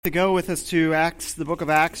To go with us to Acts, the book of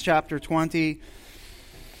Acts, chapter 20.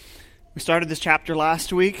 We started this chapter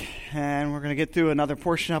last week, and we're going to get through another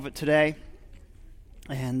portion of it today.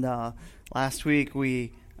 And last week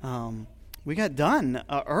we got done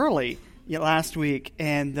early last week,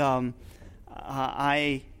 and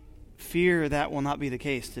I fear that will not be the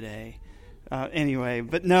case today. Anyway,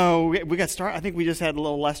 but no, we got started. I think we just had a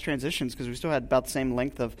little less transitions because we still had about the same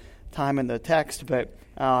length of time in the text, but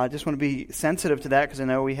I just want to be sensitive to that because I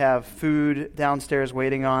know we have food downstairs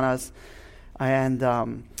waiting on us. And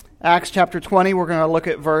Acts chapter 20, we're going to look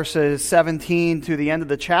at verses 17 to the end of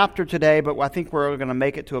the chapter today, but I think we're going to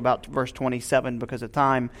make it to about verse 27 because of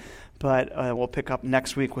time, but we'll pick up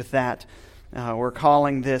next week with that. We're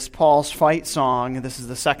calling this Paul's Fight Song, and this is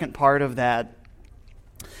the second part of that.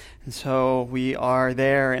 And so we are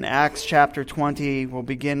there in Acts chapter 20. We'll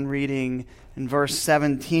begin reading in verse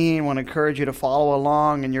 17. I want to encourage you to follow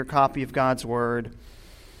along in your copy of God's Word,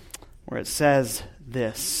 where it says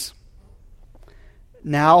this.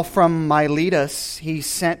 Now from Miletus he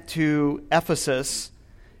sent to Ephesus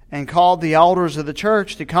and called the elders of the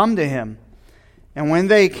church to come to him. And when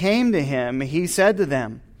they came to him, he said to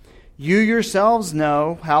them, "You yourselves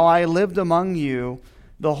know how I lived among you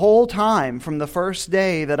the whole time from the first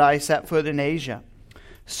day that I set foot in Asia,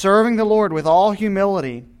 serving the Lord with all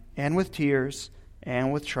humility and with tears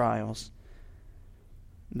and with trials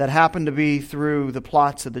that happened to be through the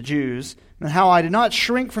plots of the Jews, and how I did not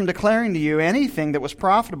shrink from declaring to you anything that was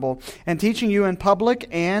profitable, and teaching you in public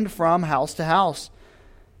and from house to house,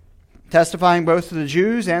 testifying both to the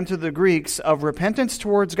Jews and to the Greeks of repentance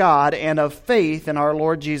towards God and of faith in our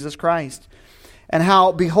Lord Jesus Christ. And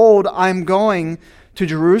how, behold, I'm going to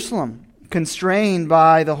Jerusalem, constrained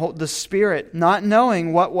by the Spirit, not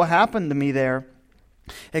knowing what will happen to me there,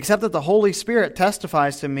 except that the Holy Spirit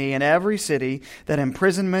testifies to me in every city that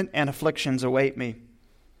imprisonment and afflictions await me.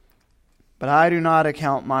 But I do not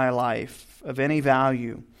account my life of any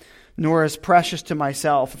value, nor as precious to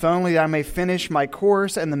myself, if only I may finish my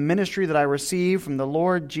course and the ministry that I received from the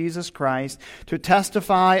Lord Jesus Christ, to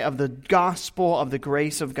testify of the gospel of the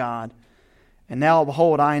grace of God. And now,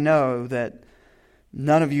 behold, I know that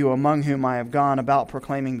none of you among whom I have gone about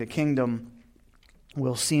proclaiming the kingdom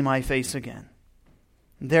will see my face again.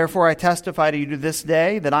 Therefore I testify to you to this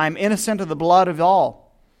day that I am innocent of the blood of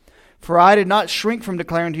all. For I did not shrink from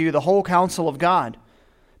declaring to you the whole counsel of God.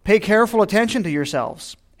 Pay careful attention to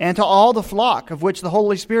yourselves and to all the flock of which the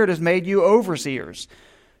Holy Spirit has made you overseers,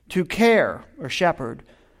 to care or shepherd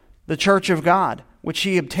the church of God, which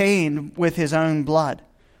he obtained with his own blood.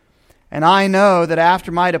 And I know that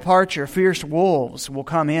after my departure, fierce wolves will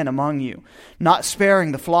come in among you, not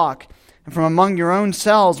sparing the flock. And from among your own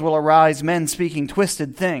selves will arise men speaking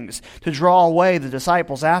twisted things, to draw away the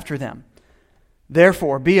disciples after them.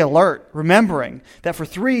 Therefore be alert, remembering that for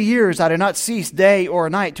 3 years I did not cease day or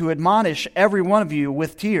night to admonish every one of you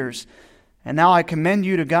with tears. And now I commend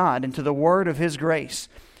you to God and to the word of his grace,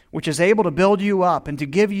 which is able to build you up and to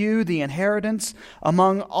give you the inheritance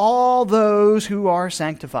among all those who are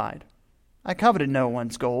sanctified. I coveted no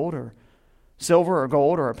one's gold or silver or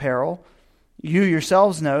gold or apparel. You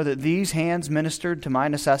yourselves know that these hands ministered to my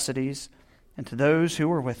necessities and to those who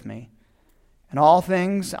were with me. In all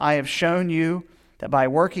things I have shown you that by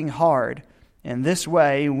working hard in this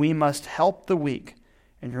way we must help the weak.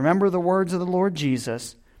 And remember the words of the Lord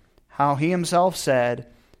Jesus, how he himself said,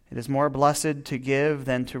 "It is more blessed to give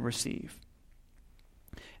than to receive."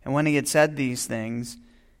 And when he had said these things,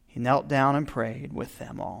 he knelt down and prayed with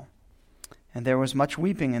them all. And there was much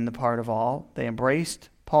weeping in the part of all. They embraced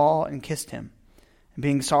Paul and kissed him, and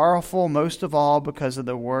being sorrowful most of all because of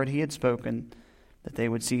the word he had spoken, that they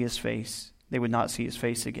would not see his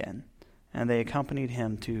face again. And they accompanied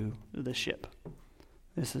him to the ship.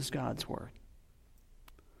 This is God's word.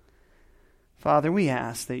 Father, we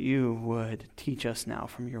ask that you would teach us now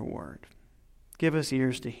from your word. Give us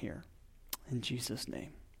ears to hear. In Jesus'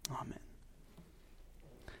 name, amen.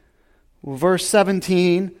 Well, verse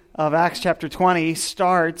 17 of Acts chapter 20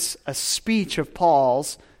 starts a speech of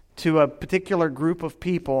Paul's to a particular group of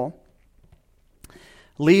people,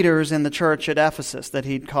 leaders in the church at Ephesus that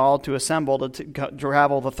he'd called to assemble to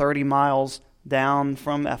travel the 30 miles down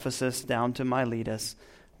from Ephesus down to Miletus,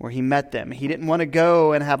 where he met them. He didn't want to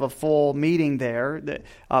go and have a full meeting there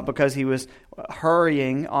because he was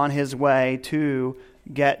hurrying on his way to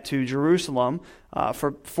get to Jerusalem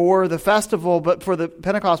for the festival, but for the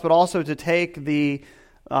Pentecost, but also to take the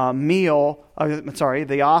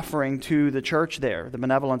the offering to the church there, the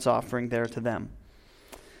benevolence offering there to them.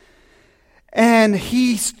 And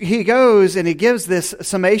he goes and he gives this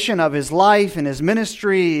summation of his life and his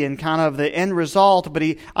ministry and kind of the end result. But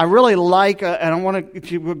I really like, and I want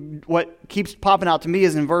to, what keeps popping out to me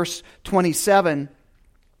is in verse 27,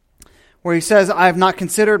 where he says, I have not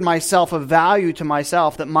considered myself of value to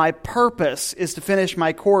myself, that my purpose is to finish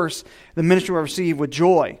my course, the ministry I receive with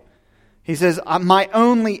joy. He says, my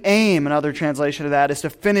only aim, another translation of that, is to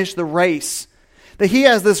finish the race. That he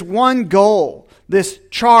has this one goal, this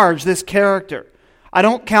charge, this character. I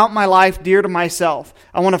don't count my life dear to myself.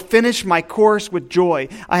 I want to finish my course with joy.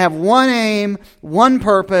 I have one aim, one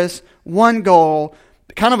purpose, one goal,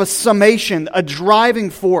 kind of a summation, a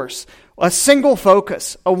driving force, a single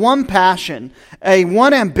focus, a one passion, a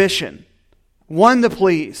one ambition, one to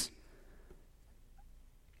please.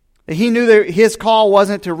 He knew that his call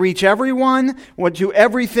wasn't to reach everyone, or to do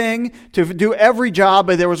everything, to do every job,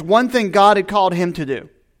 but there was one thing God had called him to do.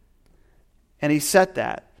 And he set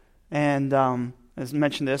that. And as I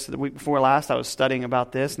mentioned this the week before last, I was studying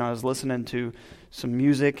about this, and I was listening to some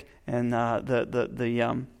music, and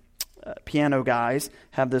the piano guys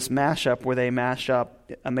have this mashup where they mash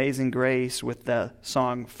up Amazing Grace with the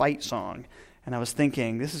song Fight Song. And I was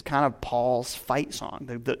thinking, this is kind of Paul's fight song,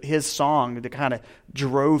 his song that kind of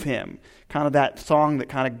drove him, kind of that song that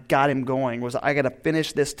kind of got him going, was I got to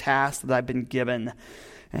finish this task that I've been given.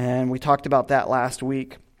 And we talked about that last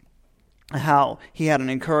week, how he had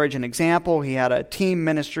an encouraging example, he had a team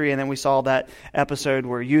ministry, and then we saw that episode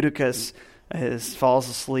where Eutychus falls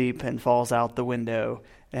asleep and falls out the window.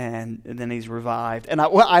 And then he's revived. And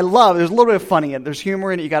I love, there's a little bit of funny in it. There's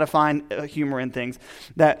humor in it. You got to find humor in things.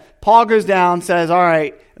 That Paul goes down, says, all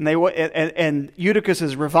right, and Eutychus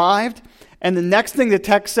is revived. And the next thing the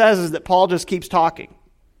text says is that Paul just keeps talking.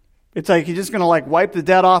 It's like he's just going to wipe the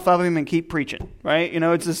dead off of him and keep preaching, right?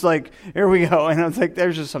 It's just like, here we go. And it's like,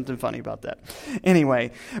 there's just something funny about that.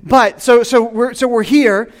 Anyway, but so we're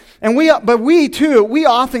here, and we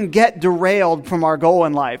often get derailed from our goal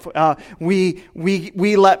in life.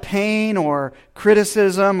 We let pain or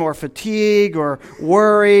criticism or fatigue or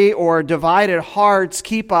worry or divided hearts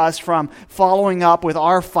keep us from following up with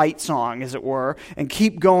our fight song, as it were, and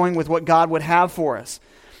keep going with what God would have for us.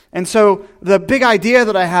 And so the big idea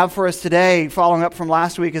that I have for us today, following up from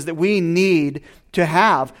last week, is that we need to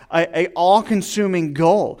have a all-consuming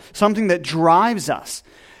goal, something that drives us.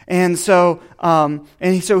 And so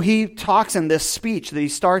he talks in this speech that he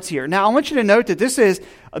starts here. Now, I want you to note that this is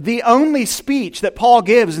the only speech that Paul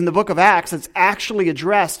gives in the book of Acts that's actually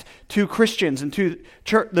addressed to Christians and to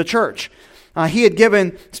the church. He had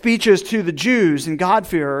given speeches to the Jews and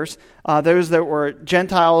God-fearers, those that were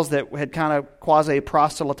Gentiles that had kind of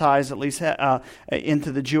quasi-proselytized, at least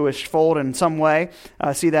into the Jewish fold in some way.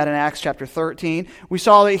 See that in Acts chapter 13. We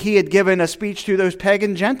saw that he had given a speech to those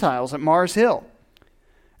pagan Gentiles at Mars Hill,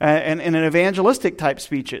 and an evangelistic type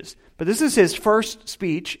speeches. But this is his first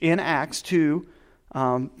speech in Acts to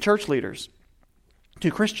church leaders,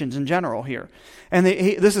 to Christians in general here. And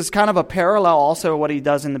this is kind of a parallel also what he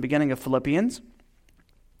does in the beginning of Philippians,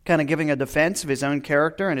 kind of giving a defense of his own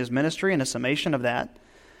character and his ministry and a summation of that.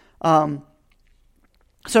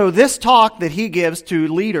 So this talk that he gives to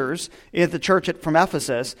leaders at the church from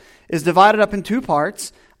Ephesus is divided up in two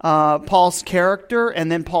parts, Paul's character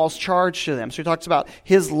and then Paul's charge to them. So he talks about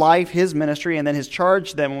his life, his ministry, and then his charge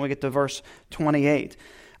to them when we get to verse 28.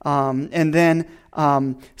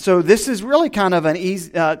 So this is really kind of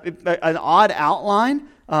an odd outline.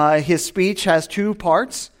 His speech has two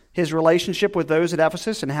parts: his relationship with those at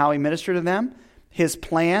Ephesus and how he ministered to them, his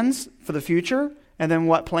plans for the future, and then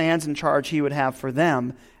what plans and charge he would have for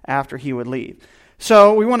them after he would leave.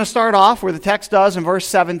 So we want to start off where the text does in verse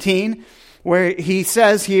 17, where he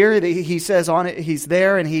says here, he's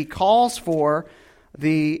there and he calls for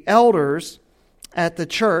the elders at the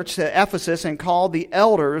church at Ephesus and called the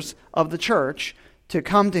elders of the church to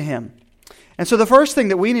come to him. And so the first thing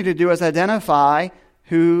that we need to do is identify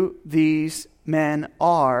who these men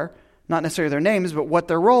are, not necessarily their names, but what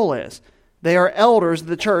their role is. They are elders of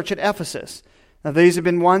the church at Ephesus. Now, these have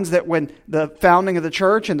been ones that when the founding of the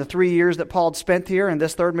church and the 3 years that Paul had spent here in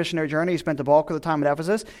this third missionary journey, he spent the bulk of the time at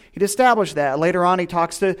Ephesus, he'd established that. Later on, he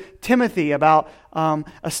talks to Timothy about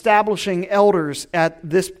establishing elders at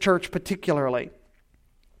this church particularly.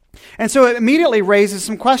 And so it immediately raises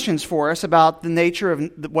some questions for us about the nature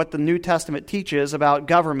of what the New Testament teaches about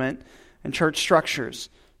government and church structures,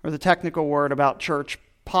 or the technical word about church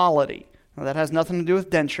polity. Now, that has nothing to do with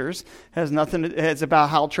dentures. It's about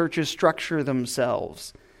how churches structure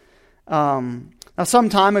themselves. Now, some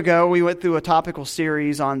time ago, we went through a topical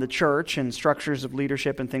series on the church and structures of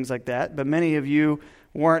leadership and things like that, but many of you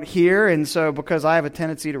weren't here, and so because I have a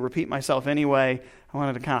tendency to repeat myself anyway, I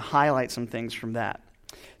wanted to kind of highlight some things from that.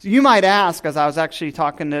 So you might ask, as I was actually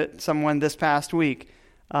talking to someone this past week,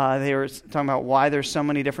 they were talking about why there's so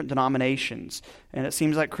many different denominations. And it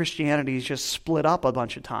seems like Christianity is just split up a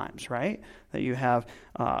bunch of times, right? That you have,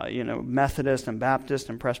 Methodists and Baptists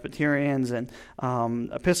and Presbyterians and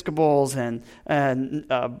Episcopals and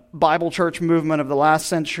Bible church movement of the last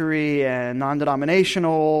century and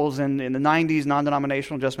non-denominationals. And in the 90s,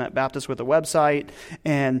 non-denominational just meant Baptists with a website.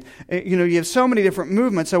 And, you have so many different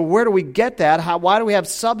movements. So where do we get that? Why do we have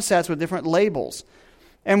subsets with different labels?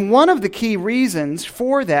 And one of the key reasons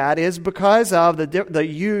for that is because of the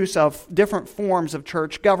use of different forms of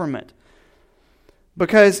church government.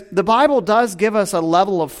 Because the Bible does give us a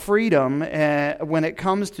level of freedom when it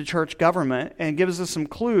comes to church government and gives us some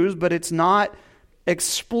clues, but it's not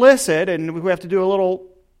explicit, and we have to do a little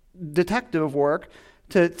detective work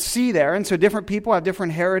to see there. And so different people have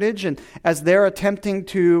different heritage, and as they're attempting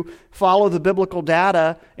to follow the biblical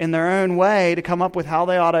data in their own way to come up with how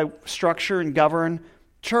they ought to structure and govern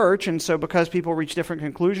church, and so because people reach different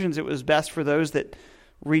conclusions, it was best for those that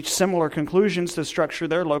reach similar conclusions to structure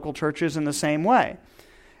their local churches in the same way.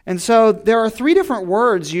 And so there are 3 different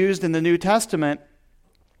words used in the New Testament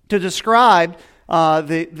to describe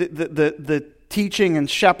the teaching and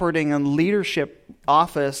shepherding and leadership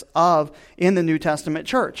office in the New Testament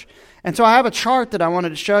church. And so I have a chart that I wanted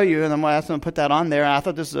to show you, and I'm going to ask them to put that on there. I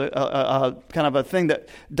thought this is a kind of a thing that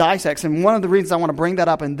dissects. And one of the reasons I want to bring that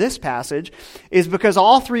up in this passage is because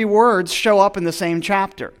all 3 words show up in the same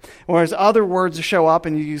chapter, whereas other words show up,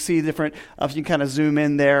 and you see different. If you kind of zoom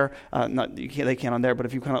in there, they can't on there, but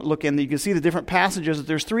if you kind of look in, you can see the different passages. That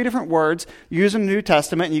there's 3 different words used in the New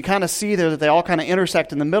Testament, and you kind of see there that they all kind of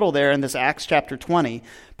intersect in the middle there in this Acts chapter 20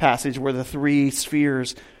 passage, where the 3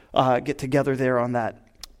 spheres get together there on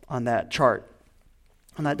that chart,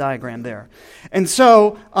 on that diagram there. And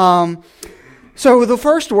so the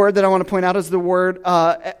first word that I want to point out is the word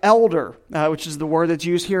elder, which is the word that's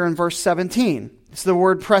used here in verse 17. It's the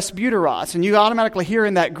word presbyteros. And you automatically hear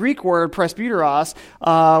in that Greek word presbyteros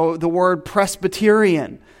the word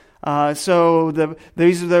Presbyterian. So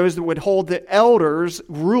these are those that would hold the elders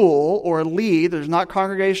rule or lead. There's not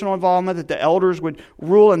congregational involvement, that the elders would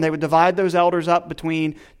rule, and they would divide those elders up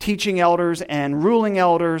between teaching elders and ruling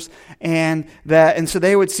elders, and so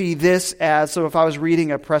they would see this as, so if I was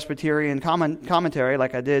reading a Presbyterian commentary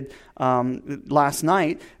like I did last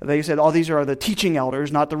night, they said, these are the teaching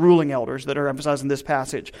elders, not the ruling elders that are emphasized in this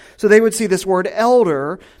passage. So they would see this word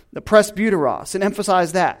elder, the presbyteros, and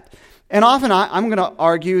emphasize that. And often I'm going to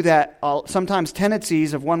argue that sometimes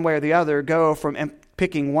tendencies of one way or the other go from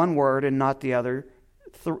picking one word and not the other,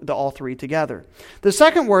 all 3 together. The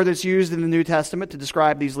second word that's used in the New Testament to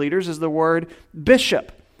describe these leaders is the word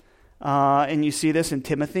bishop. And you see this in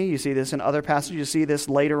Timothy, you see this in other passages, you see this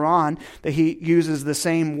later on, that he uses the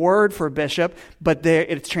same word for bishop, but there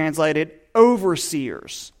it's translated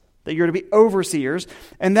overseers. That you're to be overseers.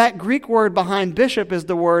 And that Greek word behind bishop is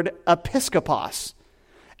the word episkopos.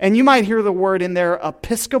 And you might hear the word in there,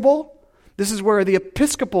 episcopal. This is where the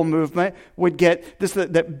Episcopal movement would get this,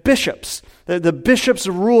 that bishops, the bishops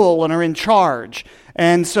rule and are in charge.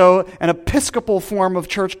 And so an Episcopal form of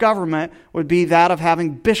church government would be that of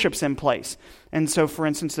having bishops in place. And so, for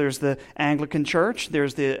instance, there's the Anglican Church,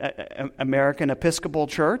 there's the American Episcopal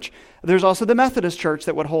Church. There's also the Methodist Church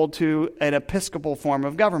that would hold to an Episcopal form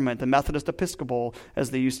of government, the Methodist Episcopal, as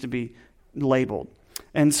they used to be labeled.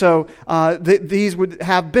 And so these would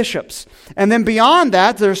have bishops. And then beyond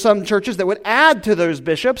that, there are some churches that would add to those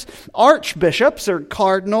bishops archbishops or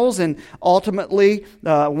cardinals. And ultimately,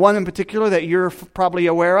 one in particular that you're probably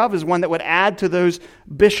aware of is one that would add to those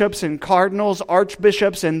bishops and cardinals,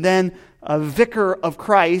 archbishops, and then a vicar of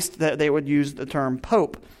Christ that they would use the term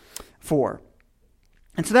pope for.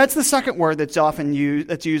 And so that's the second word that's often used,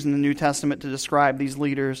 that's used in the New Testament to describe these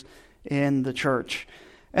leaders in the church.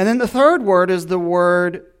 And then the third word is the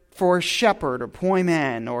word for shepherd or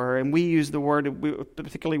poimen, and we use the word,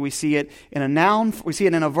 particularly we see it in a noun, we see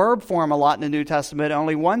it in a verb form a lot in the New Testament,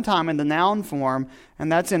 only one time in the noun form, and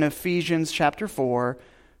that's in Ephesians chapter 4,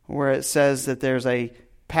 where it says that there's a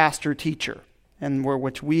pastor-teacher, and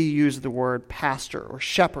which we use the word pastor or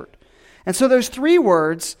shepherd. And so those 3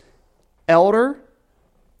 words, elder,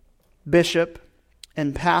 bishop,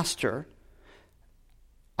 and pastor,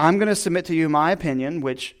 I'm going to submit to you my opinion,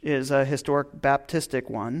 which is a historic Baptistic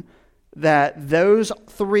one, that those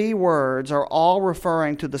 3 words are all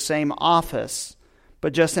referring to the same office,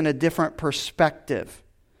 but just in a different perspective.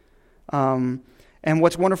 And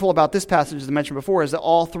what's wonderful about this passage, as I mentioned before, is that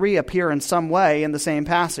all three appear in some way in the same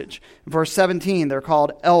passage. In verse 17, they're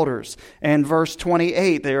called elders. In verse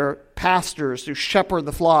 28, they're pastors who shepherd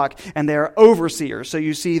the flock, and they're overseers. So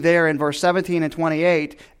you see there in verse 17 and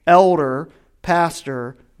 28, elder,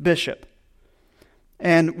 pastor, bishop.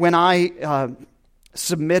 And when I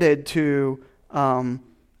submitted to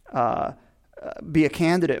be a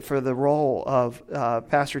candidate for the role of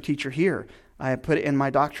pastor-teacher here, I put in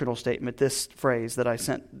my doctrinal statement this phrase that I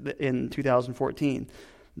sent in 2014,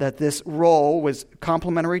 that this role was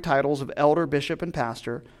complementary titles of elder, bishop, and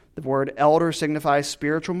pastor. The word elder signifies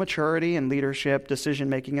spiritual maturity and leadership,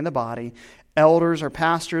 decision-making in the body. Elders are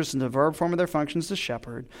pastors, and the verb form of their functions to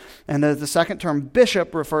shepherd. And the second term,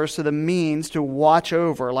 bishop, refers to the means to watch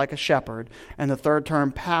over like a shepherd. And the third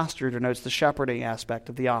term, pastor, denotes the shepherding aspect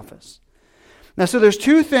of the office. Now, so there's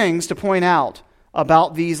two things to point out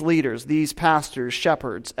about these leaders, these pastors,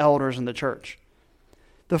 shepherds, elders in the church.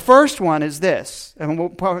 The first one is this, and we'll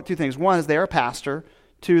point out two things. One is they are pastor,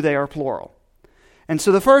 two, they are plural. And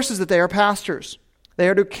so the first is that they are pastors. They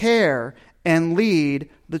are to care and lead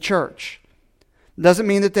the church. Doesn't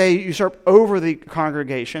mean that they usurp over the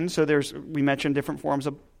congregation. So we mentioned different forms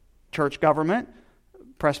of church government: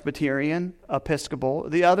 Presbyterian, Episcopal.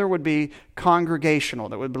 The other would be congregational,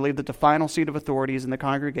 that would believe that the final seat of authority is in the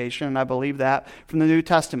congregation, and I believe that from the New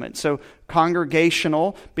Testament. So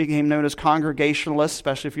congregational became known as Congregationalists,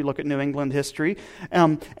 especially if you look at New England history.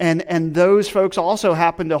 And those folks also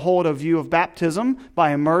happen to hold a view of baptism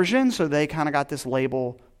by immersion, so they kind of got this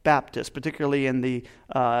label Baptist, particularly in the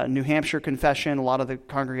New Hampshire Confession. A lot of the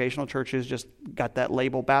congregational churches just got that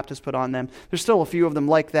label Baptist put on them. There's still a few of them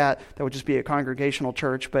like that would just be a congregational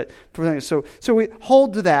church. But so we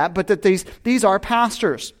hold to that, but that these are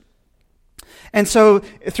pastors. And so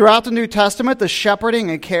throughout the New Testament, the shepherding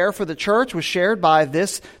and care for the church was shared by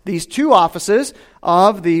these two offices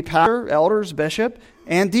of the pastor, elders, bishop,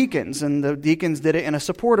 and deacons. And the deacons did it in a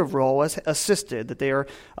supportive role as assisted, that they are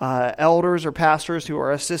elders or pastors who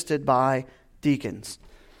are assisted by deacons.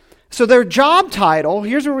 So their job title,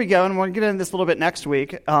 here's where we go, and we'll get into this a little bit next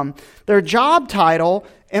week. Their job title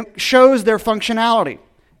shows their functionality.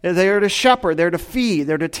 They are to shepherd, they're to feed,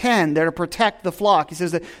 they're to tend, they're to protect the flock. He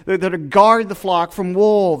says that they're to guard the flock from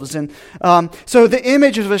wolves. And so the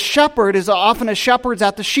image of a shepherd is often a shepherd's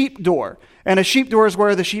at the sheep door. And a sheep door is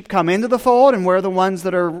where the sheep come into the fold and where the ones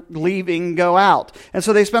that are leaving go out. And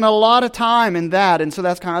so they spend a lot of time in that. And so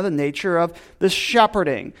that's kind of the nature of the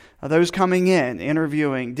shepherding. Those coming in,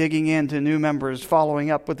 interviewing, digging into new members, following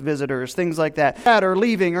up with visitors, things like that. That are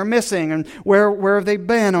leaving or missing, and where have they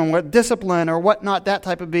been, on what discipline or whatnot, that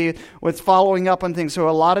type of be with following up on things. So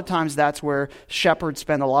a lot of times that's where shepherds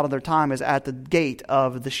spend a lot of their time, is at the gate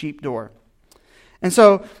of the sheep door. And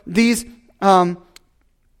so these...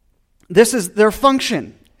 This is their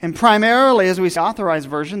function. And primarily, as we see authorized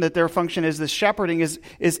version, that their function is this shepherding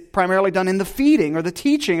is primarily done in the feeding or the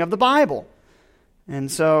teaching of the Bible.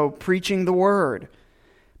 And so preaching the word.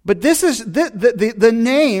 But this is the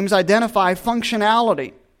names identify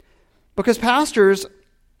functionality. Because pastors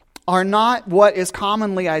are not what is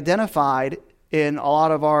commonly identified in a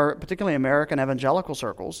lot of our, particularly American evangelical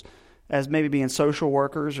circles, as maybe being social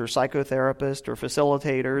workers or psychotherapists or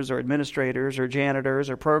facilitators or administrators or janitors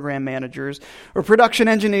or program managers or production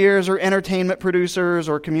engineers or entertainment producers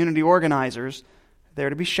or community organizers. They're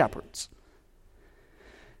to be shepherds.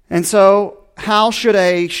 And so how should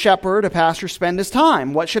a shepherd, a pastor, spend his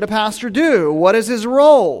time? What should a pastor do? What is his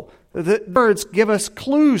role? The words give us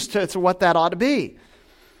clues to what that ought to be.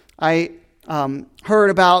 I heard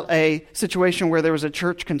about a situation where there was a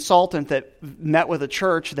church consultant that met with a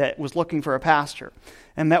church that was looking for a pastor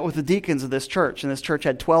and met with the deacons of this church. And this church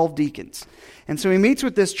had 12 deacons. And so he meets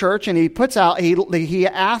with this church and he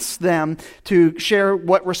asks them to share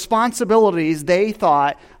what responsibilities they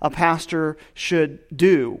thought a pastor should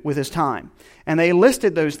do with his time. And they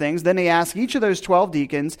listed those things. Then he asked each of those 12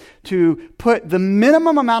 deacons to put the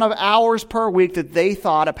minimum amount of hours per week that they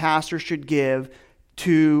thought a pastor should give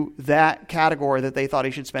to that category that they thought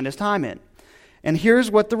he should spend his time in. And here's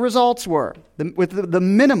what the results were. With the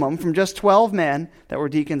minimum from just 12 men that were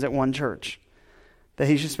deacons at one church. That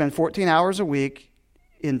he should spend 14 hours a week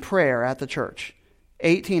in prayer at the church.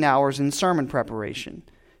 18 hours in sermon preparation.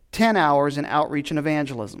 10 hours in outreach and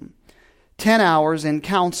evangelism. 10 hours in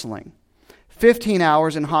counseling. 15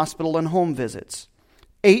 hours in hospital and home visits.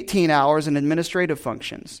 18 hours in administrative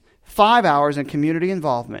functions. 5 hours in community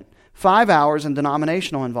involvement. 5 hours in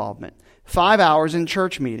denominational involvement, 5 hours in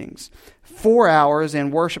church meetings, 4 hours in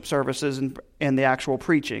worship services and the actual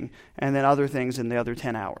preaching, and then other things in the other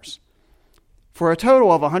 10 hours. For a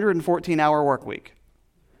total of 114-hour work week.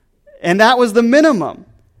 And that was the minimum.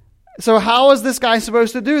 So how is this guy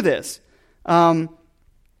supposed to do this? To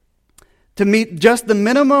meet just the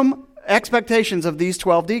minimum expectations of these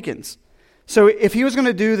 12 deacons. So if he was going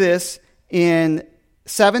to do this in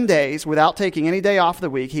 7 days without taking any day off of the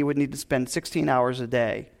week, he would need to spend 16 hours a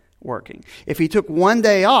day working. If he took 1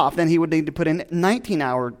 day off, then he would need to put in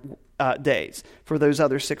 19-hour days for those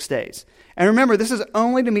other 6 days. And remember, this is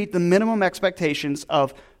only to meet the minimum expectations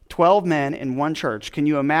of 12 men in one church. Can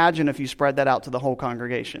you imagine if you spread that out to the whole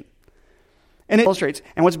congregation? And it illustrates.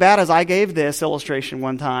 And what's bad is I gave this illustration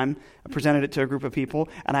one time, I presented it to a group of people,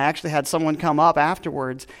 and I actually had someone come up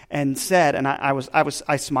afterwards and said, and I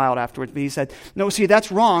smiled afterwards, but he said, no, see, that's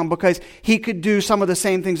wrong because he could do some of the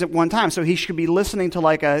same things at one time. So he should be listening to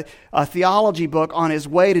like a theology book on his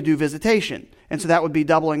way to do visitation. And so that would be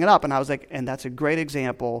doubling it up. And I was like, and that's a great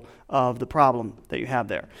example of the problem that you have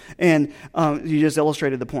there. And you just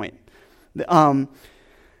illustrated the point.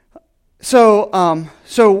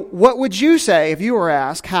 So what would you say if you were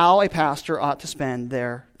asked how a pastor ought to spend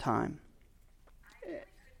their time?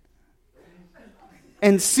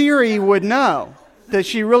 And Siri would know that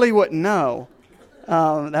she really wouldn't know.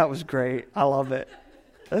 That was great. I love it.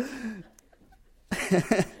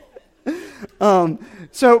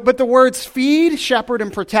 But the words feed, shepherd,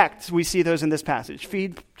 and protect, we see those in this passage.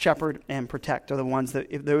 Feed, shepherd, and protect are the ones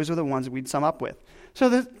those are the ones that we'd sum up with. So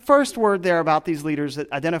the first word there about these leaders,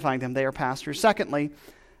 identifying them, they are pastors. Secondly,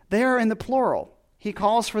 they are in the plural. He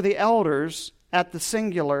calls for the elders at the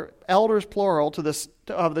singular, elders plural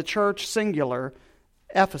of the church singular,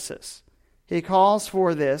 Ephesus. He calls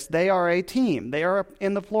for this. They are a team. They are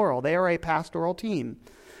in the plural. They are a pastoral team.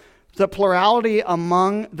 The plurality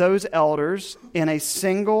among those elders in a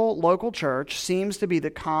single local church seems to be the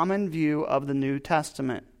common view of the New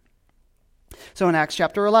Testament. So in Acts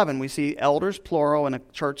chapter 11, we see elders plural and a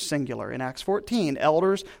church singular. In Acts 14,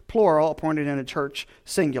 elders plural appointed in a church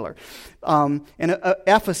singular. In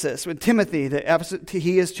Ephesus, with Timothy,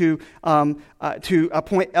 he is to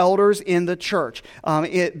appoint elders in the church.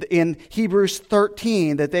 In Hebrews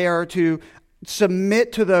 13, that they are to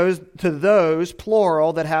submit to those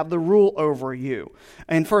plural that have the rule over you.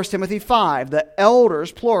 In 1 Timothy 5, the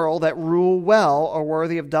elders plural that rule well are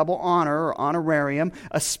worthy of double honor or honorarium,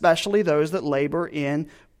 especially those that labor in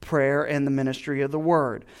prayer and the ministry of the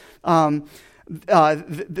word.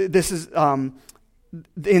 This is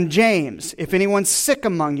in James. If anyone's sick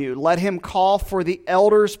among you, let him call for the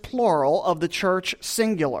elders plural of the church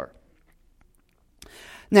singular.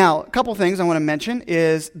 Now, a couple things I want to mention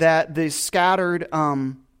is that the scattered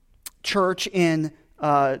church in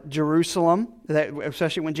Jerusalem,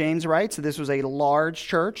 especially when James writes, this was a large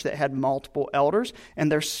church that had multiple elders, and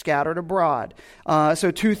they're scattered abroad. So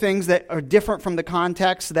two things that are different from the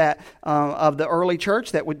context of the early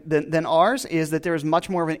church than ours is that there is much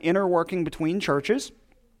more of an inner working between churches,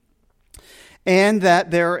 and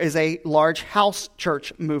that there is a large house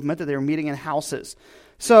church movement, that they're meeting in houses.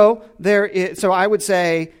 So I would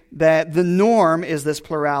say that the norm is this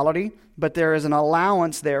plurality, but there is an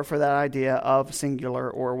allowance there for that idea of singular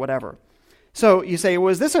or whatever. So you say,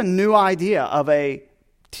 was this a new idea of a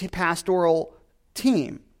pastoral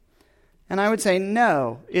team? And I would say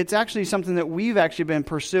no. It's actually something that we've actually been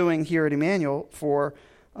pursuing here at Emmanuel for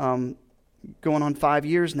going on 5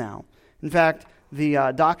 years now. In fact,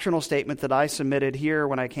 the doctrinal statement that I submitted here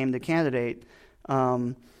when I came to candidate,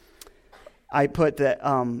 I put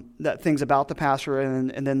that things about the pastor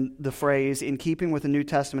and then the phrase, in keeping with the New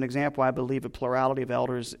Testament example, I believe a plurality of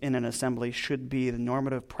elders in an assembly should be the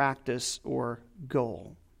normative practice or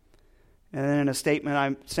goal. And then in a statement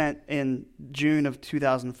I sent in June of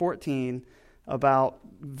 2014 about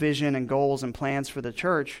vision and goals and plans for the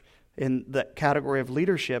church, in the category of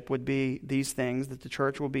leadership would be these things, that the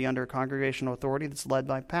church will be under congregational authority that's led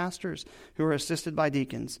by pastors who are assisted by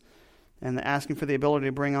deacons, and asking for the ability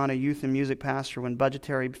to bring on a youth and music pastor when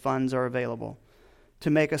budgetary funds are available,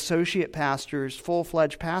 to make associate pastors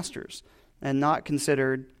full-fledged pastors and not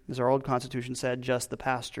considered, as our old constitution said, just the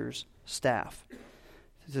pastor's staff.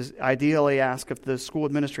 To ideally ask if the school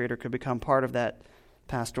administrator could become part of that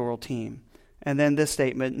pastoral team. And then this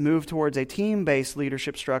statement, move towards a team-based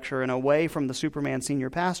leadership structure and away from the Superman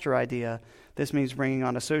senior pastor idea. This means bringing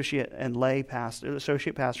on associate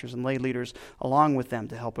pastors and lay leaders along with them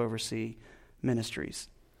to help oversee ministries.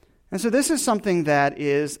 And so this is something that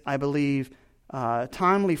is, I believe,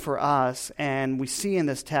 timely for us, and we see in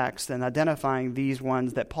this text and identifying these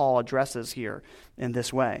ones that Paul addresses here in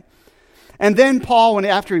this way. And then Paul,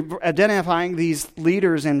 after identifying these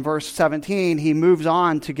leaders in verse 17, he moves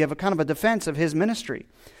on to give a kind of a defense of his ministry.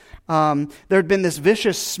 There had been this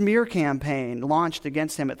vicious smear campaign launched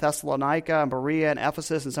against him at Thessalonica and Berea and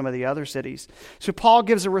Ephesus and some of the other cities. So Paul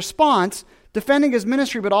gives a response defending his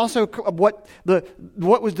ministry, but also what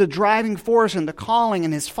was the driving force and the calling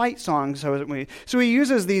in his fight song. So he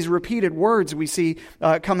uses these repeated words we see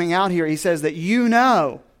coming out here. He says that you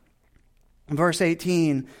know. In verse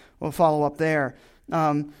 18, we'll follow up there.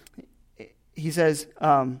 He says...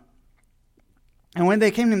 And when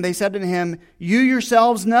they came to him, they said to him, you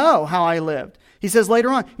yourselves know how I lived. He says later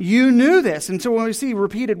on, you knew this. And so when we see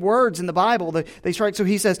repeated words in the Bible, they strike. So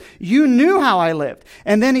he says, you knew how I lived.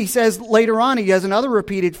 And then he says later on, he has another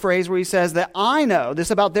repeated phrase where he says that I know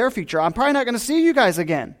this about their future. I'm probably not going to see you guys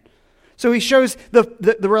again. So he shows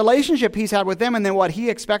the relationship he's had with them and then what he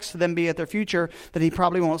expects for them to be at their future, that he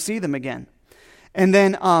probably won't see them again. And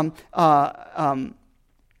then,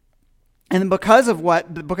 and because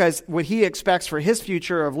what he expects for his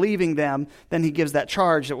future of leaving them, then he gives that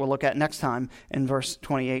charge that we'll look at next time in verse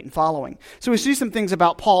 28 and following. So we see some things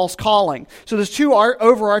about Paul's calling. So there's two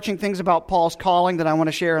overarching things about Paul's calling that I want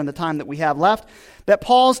to share in the time that we have left. That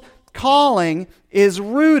Paul's calling is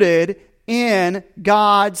rooted in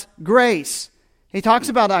God's grace. He talks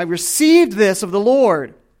about, I received this of the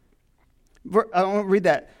Lord. I won't read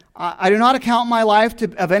that. I do not account my life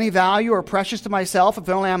of any value or precious to myself, if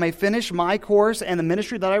only I may finish my course and the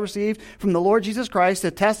ministry that I received from the Lord Jesus Christ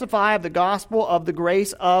to testify of the gospel of the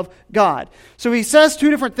grace of God. So he says two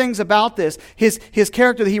different things about this. His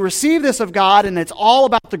character, that he received this of God, and it's all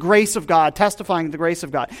about the grace of God, testifying the grace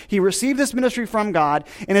of God. He received this ministry from God,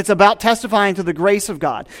 and it's about testifying to the grace of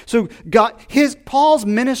God. So Paul's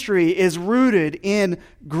ministry is rooted in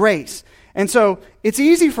grace. And so it's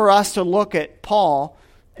easy for us to look at Paul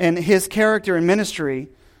and his character and ministry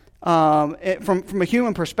from a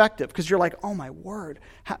human perspective, because you're like, oh my word,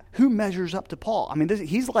 who measures up to Paul? I mean,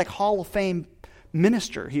 he's like Hall of Fame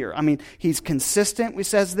minister here. I mean, he's consistent, we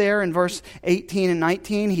says there in verse 18 and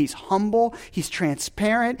 19. He's humble. He's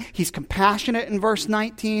transparent. He's compassionate in verse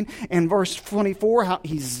 19. And verse 24, how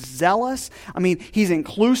he's zealous. I mean, he's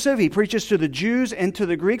inclusive. He preaches to the Jews and to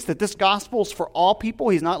the Greeks that this gospel is for all people.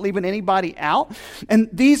 He's not leaving anybody out. And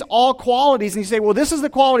these all qualities, and you say, well, this is the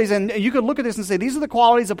qualities, and you could look at this and say, these are the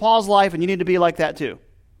qualities of Paul's life, and you need to be like that too.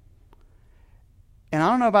 And I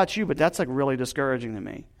don't know about you, but that's like really discouraging to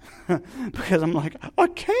me. Because I'm like, I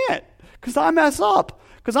can't. Because I mess up.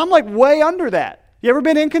 Because I'm like way under that. You ever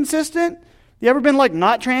been inconsistent? You ever been like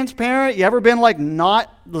not transparent? You ever been like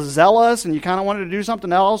not zealous and you kind of wanted to do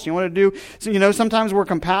something else? You want to do, so, sometimes we're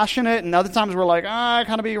compassionate and other times we're like, I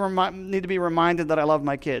kind of need to be reminded that I love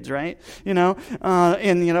my kids, right? And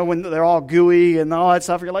when they're all gooey and all that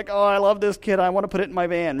stuff, you're like, oh, I love this kid. I want to put it in my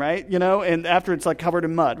van, right? And after it's like covered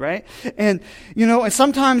in mud, right? And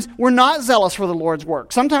sometimes we're not zealous for the Lord's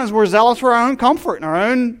work. Sometimes we're zealous for our own comfort and our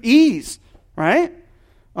own ease, right?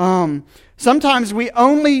 Sometimes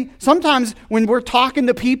when we're talking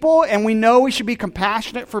to people and we know we should be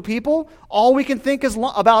compassionate for people, all we can think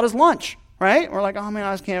about is lunch, right? We're like, oh man,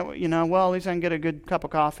 I just can't, well, at least I can get a good cup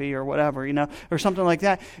of coffee or whatever, or something like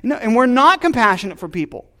that. And we're not compassionate for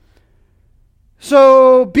people.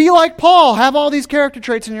 So be like Paul, have all these character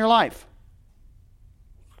traits in your life.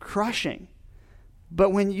 Crushing.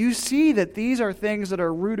 But when you see that these are things that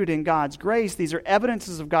are rooted in God's grace, these are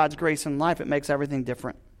evidences of God's grace in life, it makes everything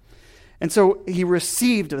different. And so he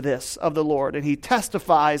received this of the Lord, and he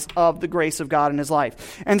testifies of the grace of God in his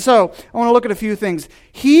life. And so I want to look at a few things.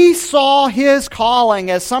 He saw his calling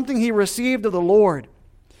as something he received of the Lord.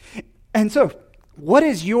 And so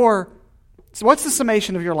what's the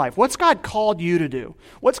summation of your life? What's God called you to do?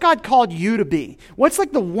 What's God called you to be? What's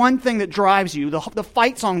like the one thing that drives you, the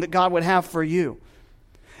fight song that God would have for you?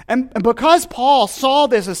 And because Paul saw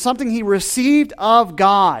this as something he received of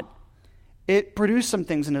God, it produced some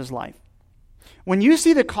things in his life. When you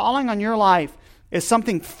see the calling on your life as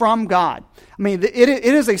something from God, I mean, it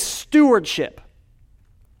is a stewardship.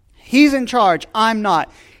 He's in charge. I'm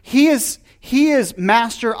not. He is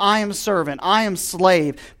master. I am servant. I am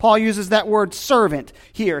slave. Paul uses that word servant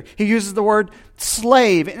here. He uses the word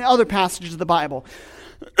slave in other passages of the Bible.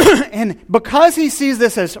 And because he sees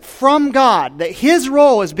this as from God, that his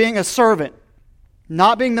role is being a servant,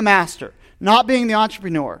 not being the master, not being the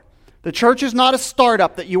entrepreneur. The church is not a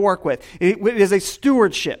startup that you work with. It is a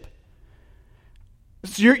stewardship.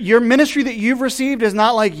 Your ministry that you've received is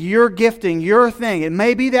not like your gifting, your thing. It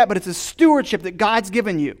may be that, but it's a stewardship that God's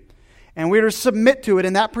given you. And we're to submit to it,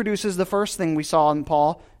 and that produces the first thing we saw in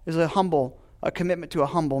Paul, is a commitment to a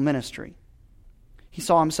humble ministry. He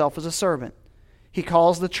saw himself as a servant. He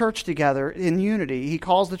calls the church together in unity. He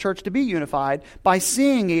calls the church to be unified by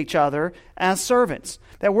seeing each other as servants.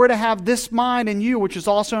 That we're to have this mind in you, which is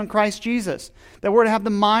also in Christ Jesus. That we're to have the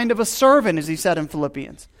mind of a servant, as he said in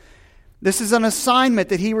Philippians. This is an assignment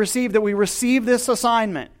that he received, that we receive this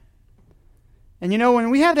assignment. And when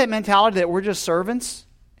we have that mentality that we're just servants,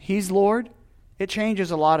 he's Lord, it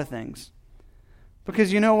changes a lot of things.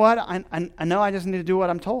 Because you know what? I know I just need to do what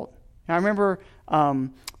I'm told. I remember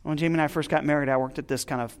when Jamie and I first got married, I worked at this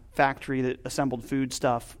kind of factory that assembled food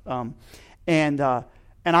stuff. And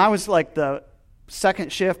I was like the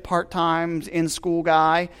second shift, part-time, in-school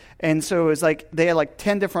guy. And so it was like they had like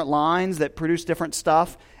 10 different lines that produced different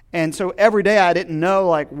stuff. And so every day I didn't know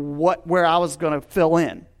like where I was going to fill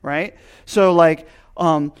in, right? So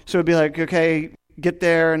so it'd be like, okay, get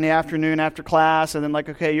there in the afternoon after class, and then like,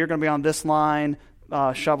 okay, you're going to be on this line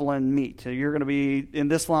shoveling meat. So you're going to be in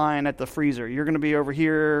this line at the freezer. You're going to be over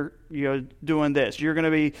here, doing this. You're going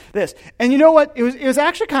to be this. And you know what? It was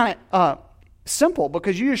actually kind of simple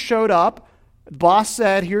because you just showed up. The boss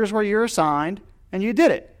said, "Here's where you're assigned," and you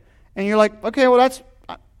did it. And you're like, okay, well that's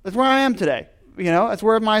where I am today. That's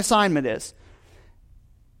where my assignment is.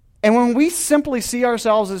 And when we simply see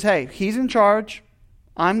ourselves as, hey, he's in charge,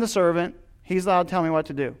 I'm the servant, he's allowed to tell me what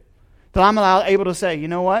to do, then I'm able to say, you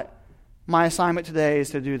know what? My assignment today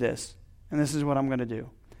is to do this, and this is what I'm going to do.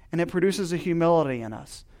 And it produces a humility in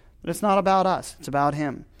us. But it's not about us, it's about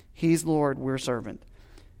him. He's Lord, we're servant.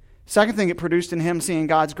 Second thing it produced in him, seeing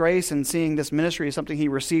God's grace and seeing this ministry as something he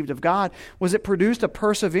received of God, was it produced a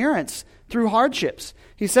perseverance through hardships.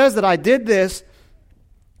 He says that I did this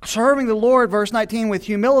serving the Lord, verse 19, with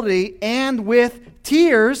humility and with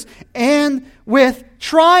tears and with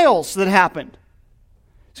trials that happened.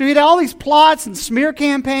 So he had all these plots and smear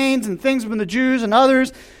campaigns and things from the Jews and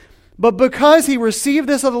others, but because he received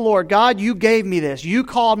this of the Lord, God, you gave me this, you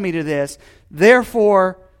called me to this,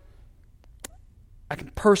 therefore I can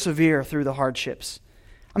persevere through the hardships.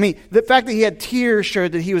 I mean, the fact that he had tears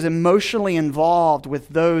showed that he was emotionally involved with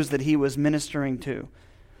those that he was ministering to.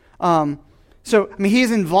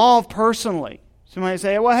 He's involved personally. Somebody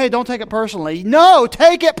say, well, hey, don't take it personally. No,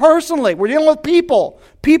 take it personally. We're dealing with people.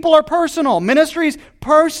 People are personal. Ministry is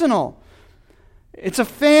personal. It's a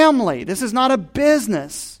family. This is not a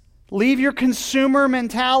business. Leave your consumer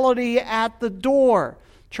mentality at the door.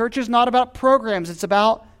 Church is not about programs. It's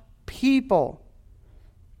about people.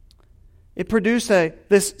 It produced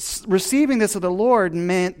receiving this of the Lord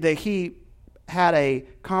meant that he had a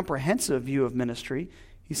comprehensive view of ministry.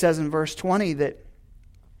 He says in verse 20 that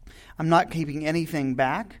I'm not keeping anything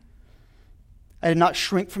back. I did not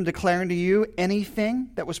shrink from declaring to you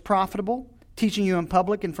anything that was profitable, teaching you in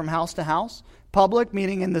public and from house to house. Public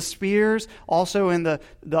meaning in the spheres, also in the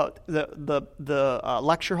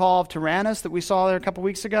lecture hall of Tyrannus that we saw there a couple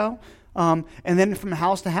weeks ago. And then from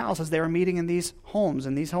house to house as they were meeting in these homes,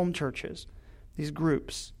 in these home churches, these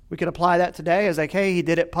groups. We could apply that today as like, hey, he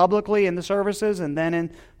did it publicly in the services and then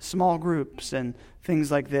in small groups and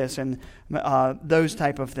things like this and those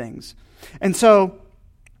type of things. And so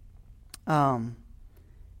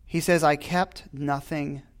he says, I kept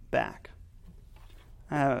nothing back.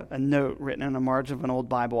 I have a note written in the margin of an old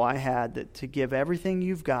Bible I had that to give everything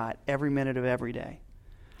you've got every minute of every day.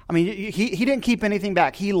 I mean, he didn't keep anything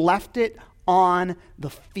back. He left it on the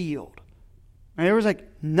field. And there was like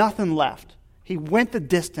nothing left. He went the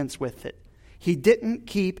distance with it. He didn't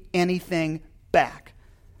keep anything back.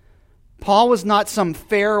 Paul was not some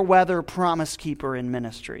fair weather promise keeper in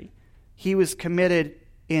ministry. He was committed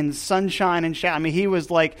in sunshine and shadow. I mean, he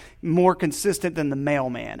was like more consistent than the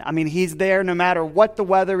mailman. I mean, he's there no matter what the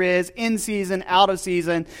weather is, in season, out of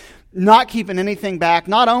season, not keeping anything back,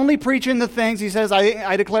 not only preaching the things, he says,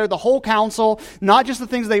 I declared the whole counsel, not just the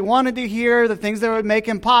things they wanted to hear, the things that would make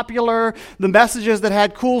him popular, the messages that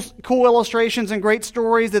had cool illustrations and great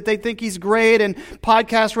stories that they think he's great, and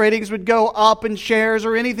podcast ratings would go up and shares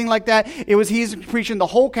or anything like that. He's preaching the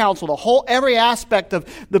whole counsel, every aspect of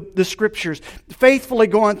the scriptures, faithfully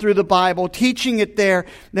going through the Bible, teaching it there.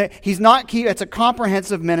 It's a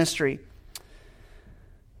comprehensive ministry.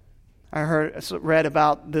 I read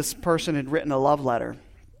about this person had written a love letter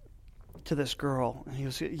to this girl. And he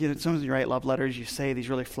was, sometimes you write love letters, you say these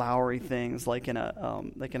really flowery things, like in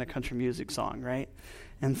a country music song, right?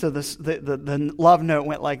 And so the love note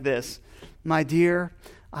went like this: "My dear,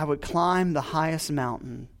 I would climb the highest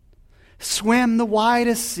mountain, swim the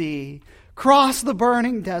widest sea, cross the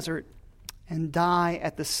burning desert, and die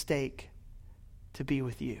at the stake to be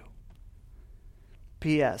with you.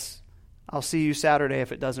 P.S. I'll see you Saturday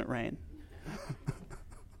if it doesn't rain."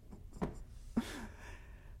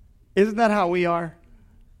 Isn't that how we are?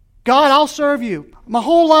 God, I'll serve you. My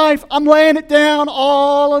whole life, I'm laying it down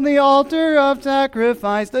all on the altar of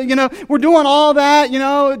sacrifice. We're doing all that,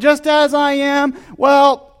 just as I am.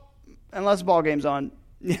 Well, unless ball game's on,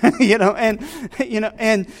 and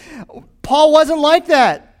Paul wasn't like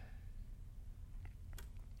that.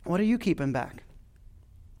 What are you keeping back?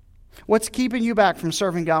 What's keeping you back from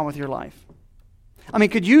serving God with your life? I mean,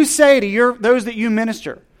 could you say to those that you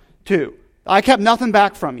minister to, I kept nothing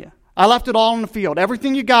back from you. I left it all on the field.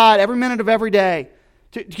 Everything you got, every minute of every day.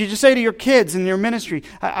 Could you say to your kids in your ministry,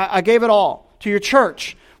 I gave it all. To your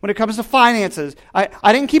church, when it comes to finances,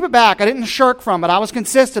 I didn't keep it back. I didn't shirk from it. I was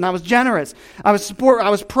consistent. I was generous. I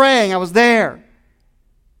was praying. I was there.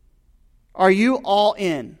 Are you all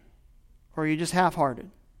in? Or are you just half-hearted?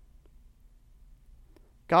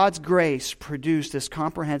 God's grace produced this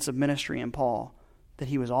comprehensive ministry in Paul that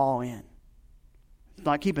he was all in. He's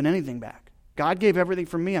not keeping anything back. God gave everything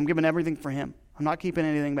for me. I'm giving everything for him. I'm not keeping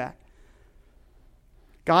anything back.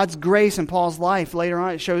 God's grace in Paul's life, later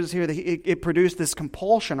on, it shows us here that it produced this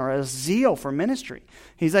compulsion or a zeal for ministry.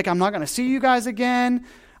 He's like, I'm not going to see you guys again.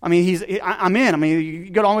 I mean, I'm in. I mean,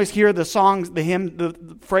 you could always hear the songs,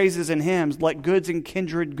 the phrases in hymns, let goods and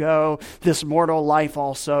kindred go, this mortal life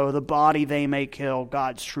also, the body they may kill,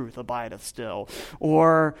 God's truth abideth still.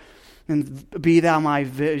 Or, and be thou my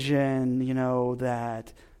vision,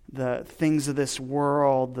 that the things of this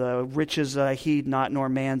world, the riches I heed not, nor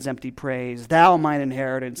man's empty praise. Thou mine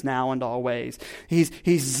inheritance now and always.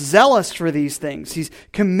 He's zealous for these things. He's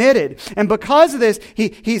committed. And because of this,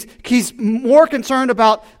 he's more concerned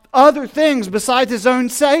about other things besides his own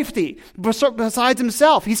safety, besides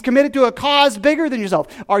himself. He's committed to a cause bigger than yourself.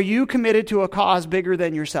 Are you committed to a cause bigger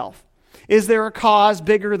than yourself? Is there a cause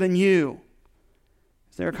bigger than you?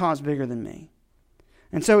 Is there a cause bigger than me?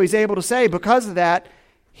 And so he's able to say, because of that,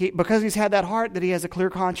 because he's had that heart, that he has a clear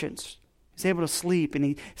conscience. He's able to sleep. And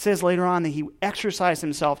he says later on that he exercised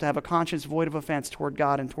himself to have a conscience void of offense toward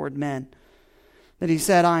God and toward men. That he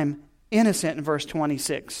said, I'm innocent in verse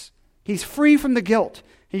 26. He's free from the guilt.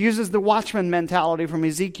 He uses the watchman mentality from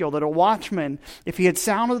Ezekiel, that a watchman, if he had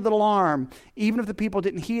sounded the alarm, even if the people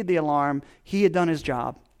didn't heed the alarm, he had done his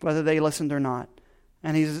job, whether they listened or not.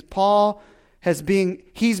 And Paul he's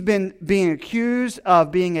been being accused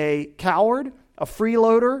of being a coward, a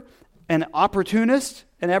freeloader, an opportunist,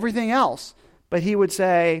 and everything else. But he would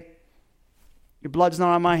say, your blood's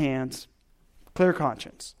not on my hands. Clear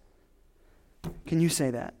conscience. Can you say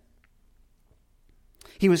that?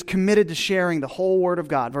 He was committed to sharing the whole Word of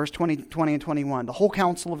God, verse 20 and 21, the whole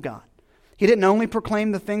counsel of God. He didn't only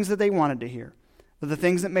proclaim the things that they wanted to hear, but the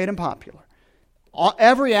things that made him popular.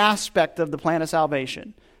 Every aspect of the plan of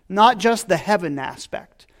salvation, not just the heaven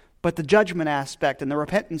aspect, but the judgment aspect and the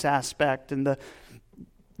repentance aspect and the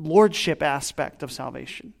lordship aspect of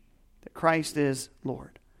salvation. That Christ is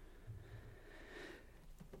Lord.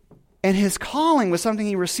 And his calling was something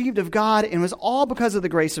he received of God, and it was all because of the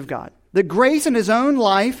grace of God. The grace in his own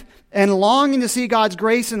life and longing to see God's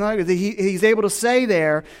grace in others. He's able to say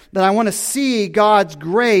there that I want to see God's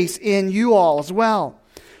grace in you all as well.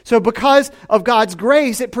 So because of God's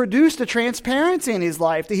grace, it produced a transparency in his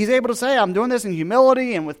life that he's able to say, I'm doing this in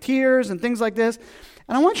humility and with tears and things like this.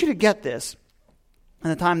 And I want you to get this in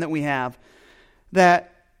the time that we have,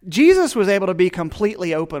 that Jesus was able to be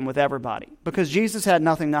completely open with everybody because Jesus had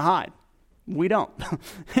nothing to hide. We don't.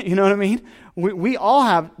 You know what I mean? We all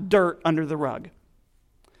have dirt under the rug.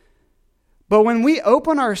 But when we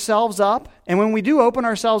open ourselves up, and when we do open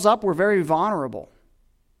ourselves up, we're very vulnerable.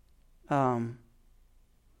 And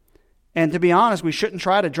to be honest, we shouldn't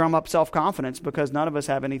try to drum up self-confidence because none of us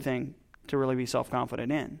have anything to really be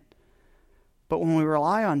self-confident in. But when we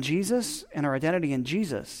rely on Jesus and our identity in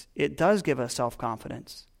Jesus, it does give us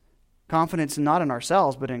self-confidence. Confidence not in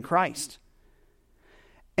ourselves, but in Christ.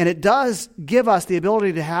 And it does give us the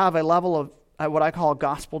ability to have a level of what I call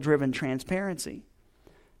gospel-driven transparency.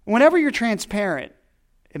 Whenever you're transparent,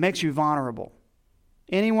 it makes you vulnerable.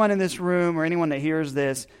 Anyone in this room or anyone that hears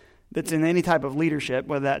this that's in any type of leadership,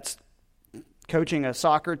 whether that's coaching a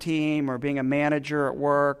soccer team or being a manager at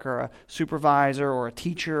work or a supervisor or a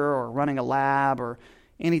teacher or running a lab or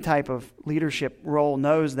any type of leadership role,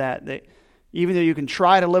 knows that even though you can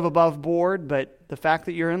try to live above board, but the fact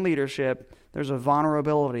that you're in leadership, there's a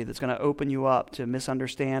vulnerability that's going to open you up to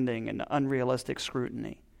misunderstanding and unrealistic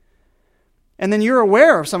scrutiny. And then you're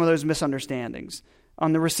aware of some of those misunderstandings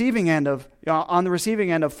on the receiving end of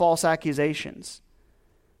false accusations.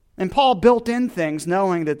 And Paul built in things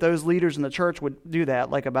knowing that those leaders in the church would do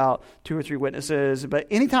that, like about 2 or 3 witnesses. But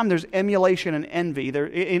anytime there's emulation and envy,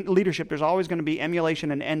 in leadership, there's always going to be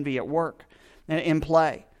emulation and envy at work and in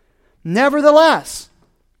play. Nevertheless,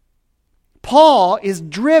 Paul is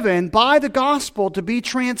driven by the gospel to be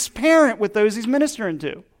transparent with those he's ministering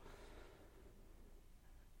to.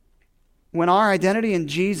 When our identity in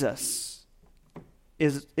Jesus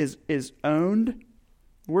is owned,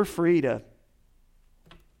 we're free to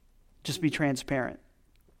just be transparent.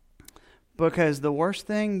 Because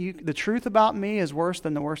the truth about me is worse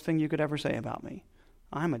than the worst thing you could ever say about me.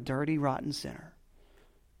 I'm a dirty, rotten sinner.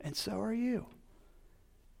 And so are you.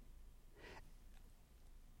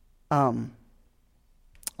 Our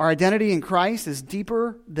identity in Christ is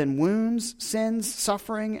deeper than wounds, sins,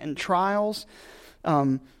 suffering, and trials.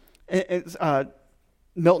 Milton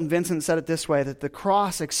Vincent said it this way, that the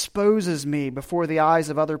cross exposes me before the eyes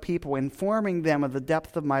of other people, informing them of the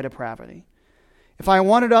depth of my depravity. If I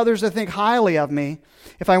wanted others to think highly of me,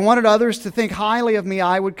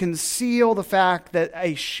 I would conceal the fact that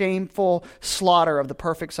a shameful slaughter of the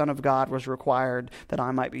perfect Son of God was required that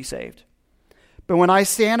I might be saved. But when I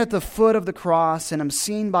stand at the foot of the cross and am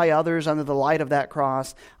seen by others under the light of that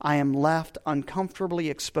cross, I am left uncomfortably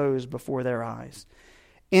exposed before their eyes.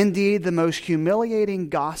 Indeed, the most humiliating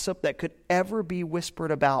gossip that could ever be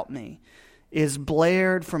whispered about me is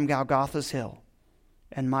blared from Golgotha's hill,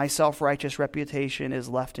 and my self-righteous reputation is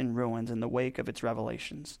left in ruins in the wake of its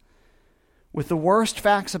revelations. With the worst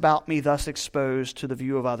facts about me thus exposed to the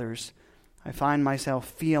view of others, I find myself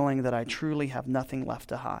feeling that I truly have nothing left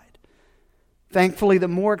to hide. Thankfully, the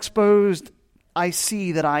more exposed I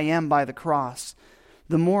see that I am by the cross,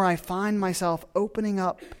 the more I find myself opening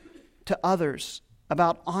up to others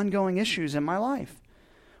about ongoing issues in my life.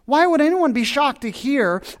 Why would anyone be shocked to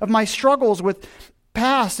hear of my struggles with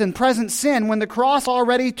past and present sin when the cross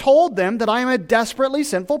already told them that I am a desperately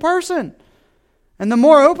sinful person? And the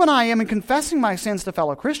more open I am in confessing my sins to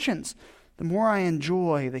fellow Christians, the more I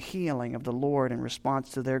enjoy the healing of the Lord in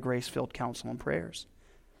response to their grace-filled counsel and prayers,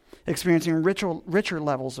 experiencing richer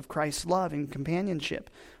levels of Christ's love and companionship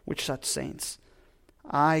with such saints.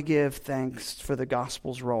 I give thanks for the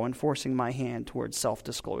gospel's role in forcing my hand towards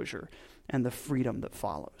self-disclosure and the freedom that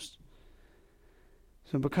follows.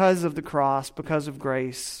 So because of the cross, because of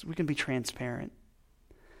grace, we can be transparent.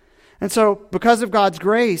 And so because of God's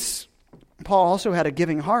grace, Paul also had a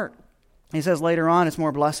giving heart. He says later on, it's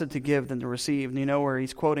more blessed to give than to receive. And you know where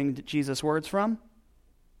he's quoting Jesus' words from?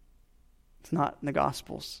 It's not in the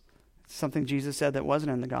Gospels. It's something Jesus said that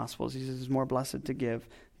wasn't in the Gospels. He says it's more blessed to give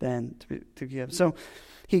than to give. So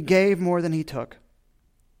he gave more than he took.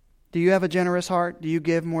 Do you have a generous heart? Do you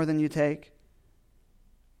give more than you take?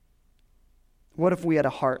 What if we had a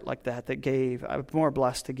heart like that gave, more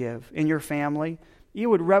blessed to give? In your family, you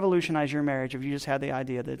would revolutionize your marriage if you just had the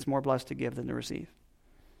idea that it's more blessed to give than to receive.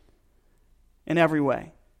 In every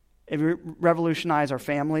way. If we revolutionize our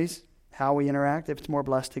families, how we interact, if it's more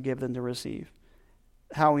blessed to give than to receive.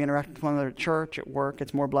 How we interact with one another at church, at work,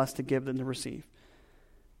 it's more blessed to give than to receive.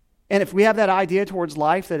 And if we have that idea towards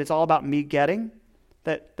life that it's all about me getting,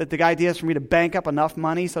 that the idea is for me to bank up enough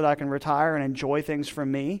money so that I can retire and enjoy things for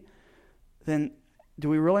me, then do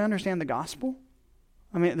we really understand the gospel?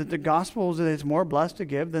 I mean, the gospel is that it's more blessed to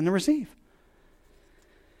give than to receive.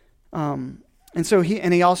 And so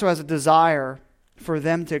he also has a desire for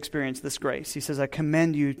them to experience this grace. He says, I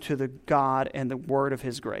commend you to the God and the word of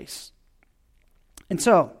his grace. And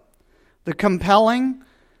so, the compelling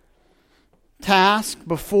task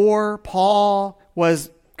before Paul was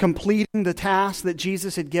completing the task that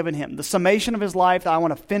Jesus had given him, the summation of his life, that I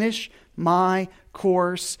want to finish my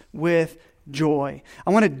course with joy.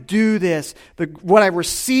 I want to do this. What I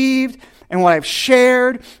received and what I've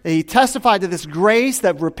shared, that he testified to this grace,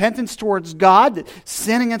 that repentance towards God, that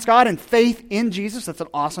sin against God, and faith in Jesus. That's an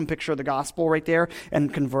awesome picture of the gospel right there.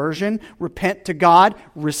 And conversion, repent to God,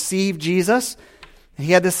 receive Jesus. And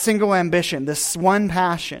he had this single ambition, this one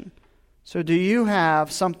passion. So do you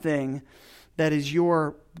have something that is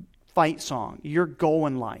your fight song, your goal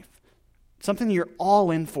in life? Something you're all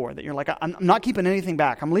in for, that you're like, I'm not keeping anything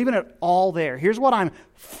back. I'm leaving it all there. Here's what I'm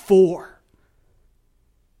for.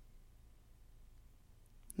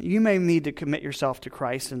 You may need to commit yourself to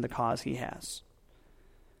Christ and the cause he has.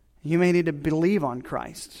 You may need to believe on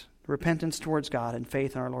Christ, repentance towards God and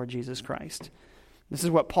faith in our Lord Jesus Christ. This is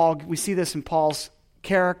what we see this in Paul's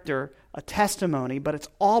character, a testimony, but it's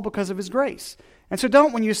all because of his grace. And so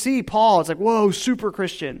when you see Paul, it's like, whoa, super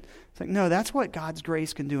Christian. It's like, no, that's what God's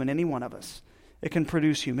grace can do in any one of us. It can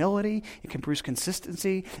produce humility. It can produce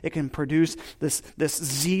consistency. It can produce this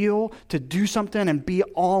zeal to do something and be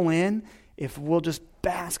all in if we'll just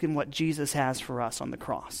bask in what Jesus has for us on the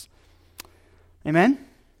cross. Amen?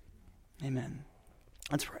 Amen.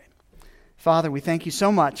 Let's pray. Father, we thank you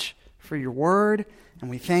so much for your word, and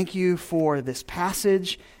we thank you for this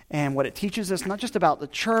passage and what it teaches us, not just about the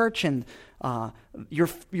church and your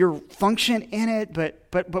function in it,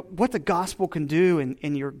 but what the gospel can do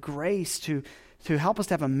in your grace to help us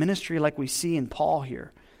to have a ministry like we see in Paul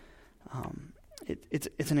here.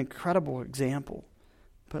 It's an incredible example.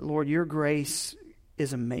 But Lord, your grace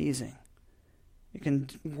is amazing. You can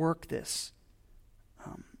work this.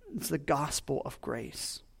 It's the gospel of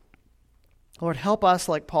grace. Lord, help us,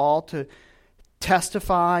 like Paul, to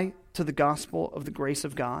testify to the gospel of the grace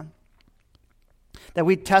of God. That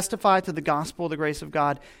we testify to the gospel of the grace of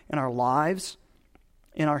God in our lives,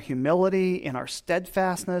 in our humility, in our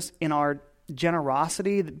steadfastness, in our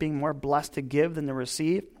generosity, being more blessed to give than to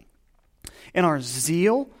receive, in our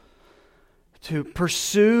zeal to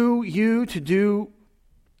pursue you, to do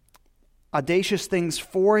audacious things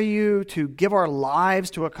for you, to give our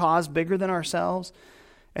lives to a cause bigger than ourselves,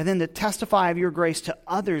 and then to testify of your grace to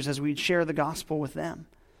others as we share the gospel with them.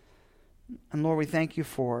 And Lord, we thank you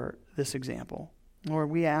for this example. Lord,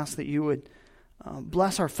 we ask that you would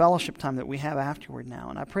bless our fellowship time that we have afterward now.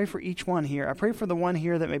 And I pray for each one here. I pray for the one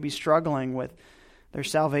here that may be struggling with their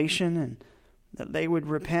salvation, and that they would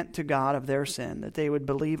repent to God of their sin, that they would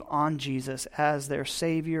believe on Jesus as their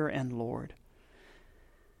Savior and Lord.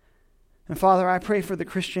 And Father, I pray for the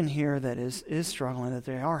Christian here that is struggling, that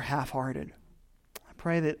they are half-hearted. I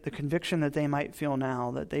pray that the conviction that they might feel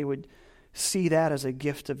now, that they would see that as a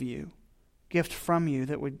gift of you, gift from you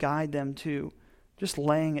that would guide them to just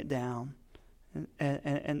laying it down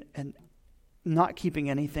and not keeping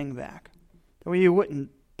anything back. That way you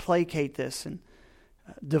wouldn't placate this and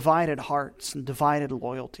divided hearts and divided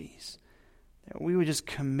loyalties. That we would just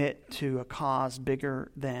commit to a cause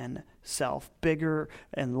bigger than self, bigger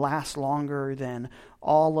and last longer than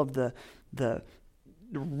all of the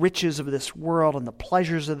riches of this world and the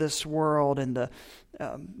pleasures of this world and the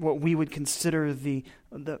what we would consider the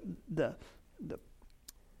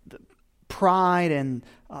pride and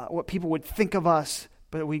what people would think of us,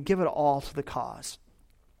 but we give it all to the cause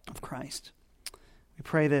of Christ. We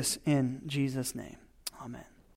pray this in Jesus' name. Amen.